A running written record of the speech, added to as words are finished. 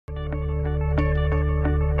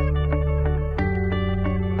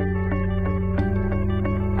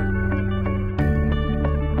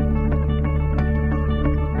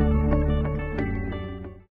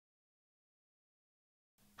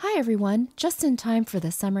Hi everyone! Just in time for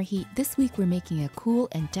the summer heat, this week we're making a cool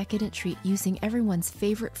and decadent treat using everyone's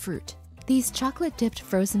favorite fruit. These chocolate-dipped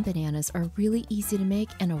frozen bananas are really easy to make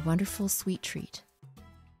and a wonderful sweet treat.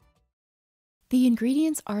 The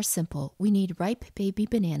ingredients are simple. We need ripe baby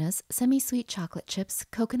bananas, semi-sweet chocolate chips,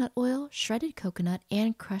 coconut oil, shredded coconut,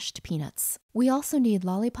 and crushed peanuts. We also need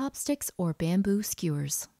lollipop sticks or bamboo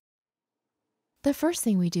skewers. The first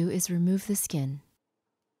thing we do is remove the skin.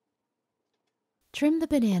 Trim the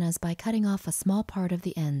bananas by cutting off a small part of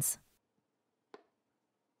the ends.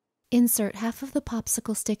 Insert half of the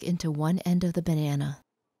popsicle stick into one end of the banana.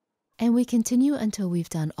 And we continue until we've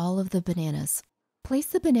done all of the bananas. Place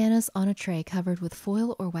the bananas on a tray covered with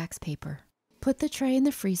foil or wax paper. Put the tray in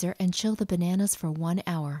the freezer and chill the bananas for 1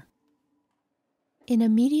 hour. In a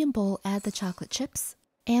medium bowl, add the chocolate chips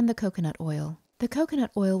and the coconut oil. The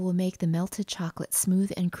coconut oil will make the melted chocolate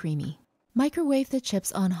smooth and creamy. Microwave the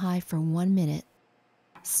chips on high for 1 minute.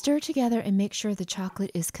 Stir together and make sure the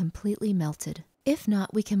chocolate is completely melted. If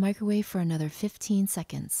not, we can microwave for another 15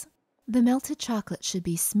 seconds. The melted chocolate should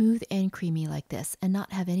be smooth and creamy like this and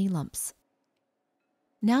not have any lumps.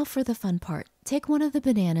 Now for the fun part. Take one of the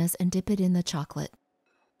bananas and dip it in the chocolate.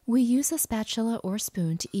 We use a spatula or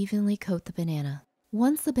spoon to evenly coat the banana.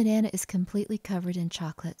 Once the banana is completely covered in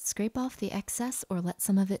chocolate, scrape off the excess or let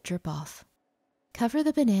some of it drip off. Cover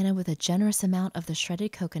the banana with a generous amount of the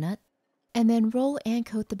shredded coconut, and then roll and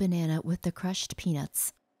coat the banana with the crushed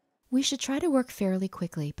peanuts. We should try to work fairly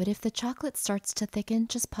quickly, but if the chocolate starts to thicken,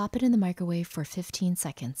 just pop it in the microwave for 15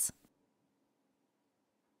 seconds.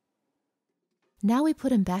 Now we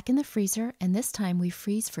put them back in the freezer, and this time we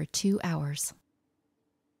freeze for 2 hours.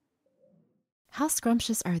 How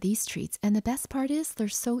scrumptious are these treats, and the best part is they're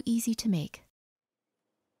so easy to make.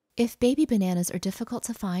 If baby bananas are difficult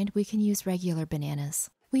to find, we can use regular bananas.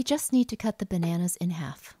 We just need to cut the bananas in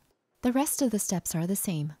half. The rest of the steps are the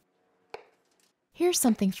same. Here's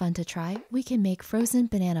something fun to try. We can make frozen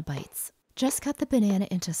banana bites. Just cut the banana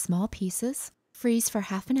into small pieces, freeze for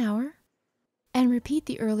half an hour, and repeat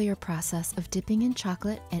the earlier process of dipping in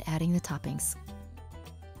chocolate and adding the toppings.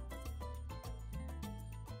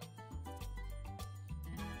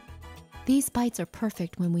 These bites are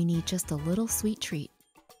perfect when we need just a little sweet treat.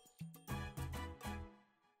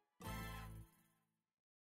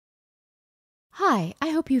 Hi, I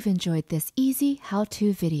hope you've enjoyed this easy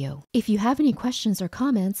how-to video. If you have any questions or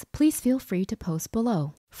comments, please feel free to post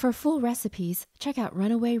below. For full recipes, check out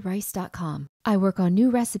RunAwayRice.com. I work on new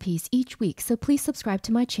recipes each week, so please subscribe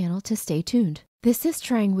to my channel to stay tuned. This is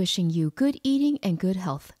Trang wishing you good eating and good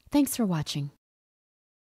health. Thanks for watching.